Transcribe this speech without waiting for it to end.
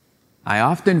I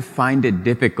often find it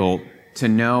difficult to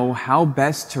know how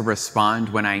best to respond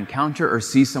when I encounter or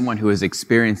see someone who is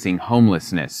experiencing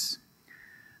homelessness.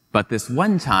 But this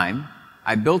one time,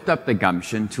 I built up the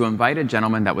gumption to invite a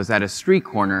gentleman that was at a street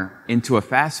corner into a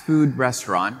fast food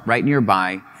restaurant right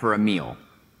nearby for a meal.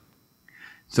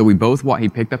 So he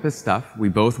picked up his stuff, we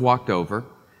both walked over,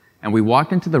 and we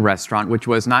walked into the restaurant, which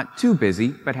was not too busy,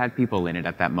 but had people in it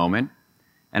at that moment.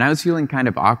 And I was feeling kind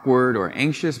of awkward or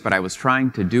anxious, but I was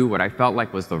trying to do what I felt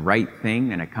like was the right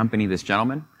thing and accompany this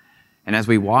gentleman. And as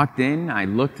we walked in, I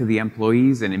looked to the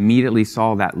employees and immediately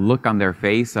saw that look on their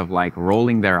face of like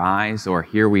rolling their eyes or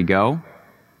here we go,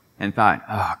 and thought,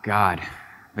 oh God,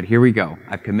 but here we go.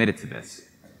 I've committed to this.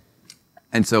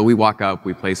 And so we walk up,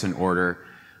 we place an order,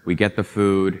 we get the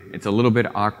food. It's a little bit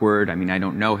awkward. I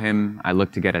don't know him. I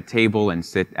look to get a table and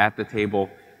sit at the table.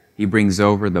 He brings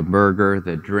over the burger,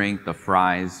 the drink, the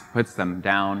fries, puts them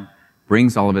down,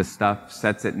 brings all of his stuff,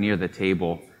 sets it near the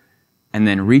table, and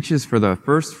then reaches for the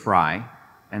first fry,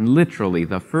 and literally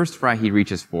the first fry he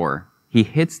reaches for, he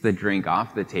hits the drink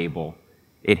off the table,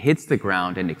 it hits the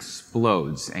ground and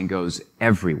explodes and goes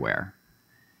everywhere.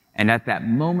 And at that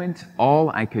moment, all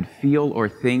I could feel or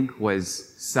think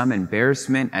was some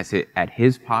embarrassment at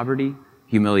his poverty,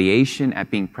 humiliation at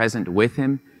being present with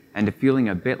him, and a feeling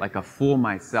a bit like a fool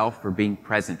myself for being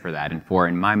present for that and for,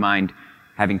 in my mind,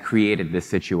 having created this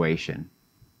situation.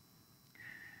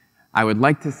 I would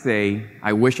like to say,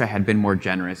 I wish I had been more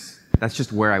generous. That's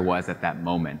just where I was at that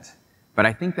moment. But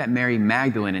I think that Mary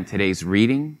Magdalene in today's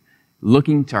reading,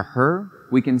 looking to her,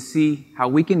 we can see how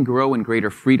we can grow in greater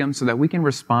freedom so that we can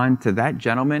respond to that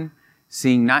gentleman,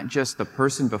 seeing not just the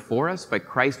person before us, but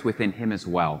Christ within him as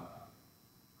well.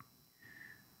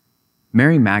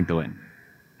 Mary Magdalene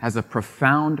has a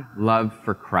profound love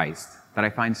for Christ that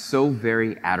I find so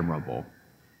very admirable.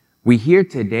 We hear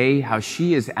today how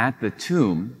she is at the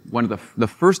tomb, one of the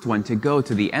first one to go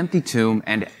to the empty tomb,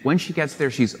 and when she gets there,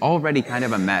 she's already kind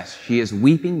of a mess. She is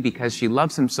weeping because she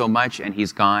loves him so much and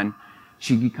he's gone.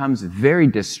 She becomes very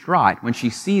distraught when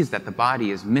she sees that the body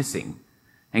is missing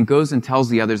and goes and tells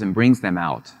the others and brings them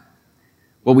out.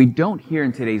 What we don't hear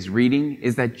in today's reading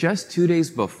is that just 2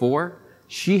 days before,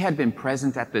 she had been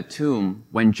present at the tomb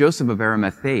when Joseph of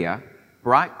Arimathea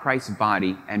brought Christ's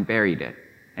body and buried it.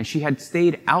 And she had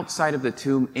stayed outside of the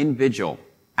tomb in vigil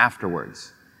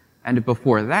afterwards. And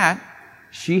before that,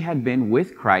 she had been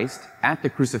with Christ at the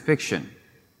crucifixion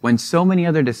when so many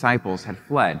other disciples had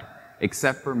fled,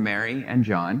 except for Mary and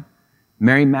John.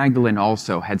 Mary Magdalene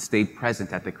also had stayed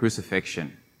present at the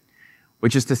crucifixion,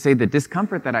 which is to say the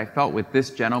discomfort that I felt with this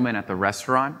gentleman at the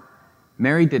restaurant,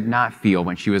 Mary did not feel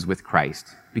when she was with Christ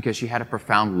because she had a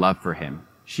profound love for him.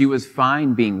 She was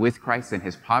fine being with Christ in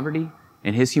his poverty,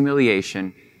 in his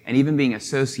humiliation, and even being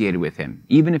associated with him,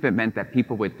 even if it meant that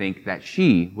people would think that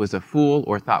she was a fool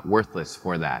or thought worthless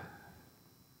for that.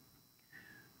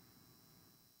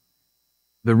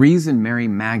 The reason Mary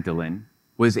Magdalene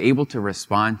was able to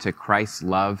respond to Christ's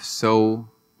love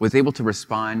was able to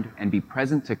respond and be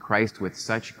present to Christ with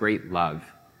such great love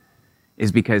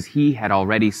is because he had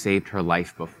already saved her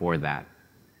life before that.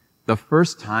 The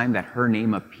first time that her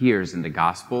name appears in the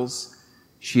Gospels,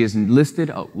 she is listed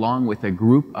along with a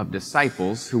group of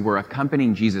disciples who were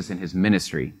accompanying Jesus in his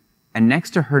ministry. And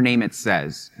next to her name it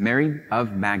says, Mary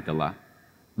of Magdala,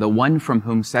 the one from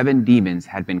whom 7 demons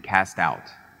had been cast out.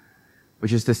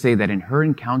 Which is to say that in her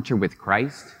encounter with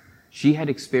Christ, she had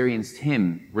experienced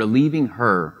him relieving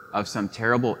her of some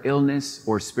terrible illness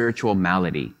or spiritual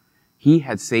malady. He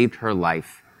had saved her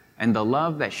life, and the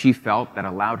love that she felt that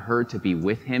allowed her to be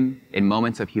with him in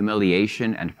moments of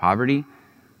humiliation and poverty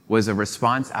was a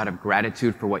response out of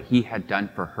gratitude for what he had done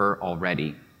for her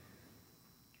already.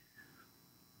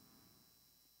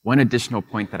 One additional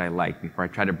point that I like before I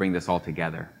try to bring this all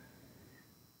together.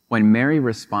 When Mary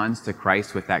responds to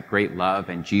Christ with that great love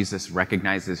and Jesus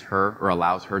recognizes her or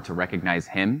allows her to recognize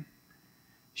him,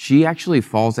 she actually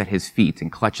falls at his feet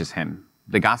and clutches him.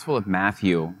 The Gospel of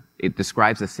Matthew, it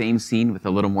describes the same scene with a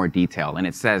little more detail, and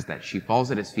it says that she falls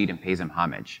at his feet and pays him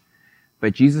homage.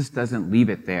 But Jesus doesn't leave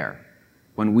it there.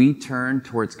 When we turn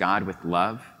towards God with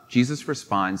love, Jesus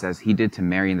responds as he did to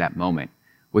Mary in that moment,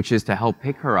 which is to help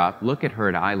pick her up, look at her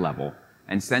at eye level,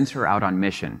 and sends her out on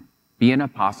mission. Be an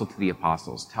apostle to the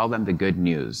apostles. Tell them the good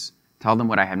news. Tell them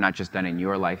what I have not just done in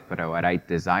your life, but what I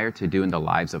desire to do in the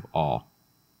lives of all.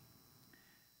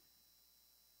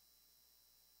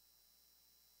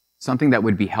 Something that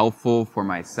would be helpful for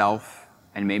myself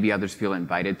and maybe others feel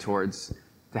invited towards,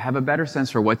 to have a better sense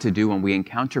for what to do when we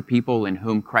encounter people in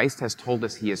whom Christ has told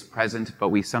us he is present, but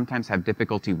we sometimes have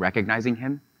difficulty recognizing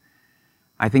him.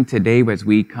 I think today, as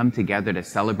we come together to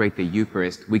celebrate the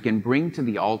Eucharist, we can bring to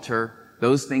the altar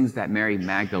those things that Mary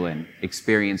Magdalene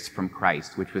experienced from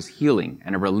Christ, which was healing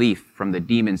and a relief from the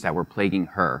demons that were plaguing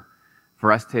her.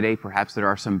 For us today, perhaps there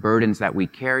are some burdens that we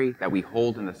carry, that we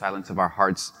hold in the silence of our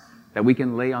hearts, that we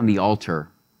can lay on the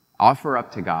altar, offer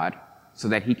up to God, so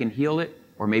that He can heal it,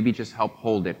 or maybe just help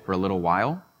hold it for a little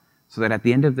while, so that at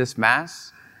the end of this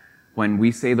Mass, when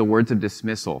we say the words of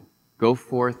dismissal, "Go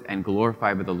forth and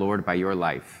glorify the Lord by your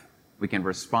life," we can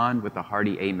respond with a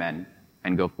hearty amen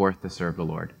and go forth to serve the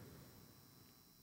Lord.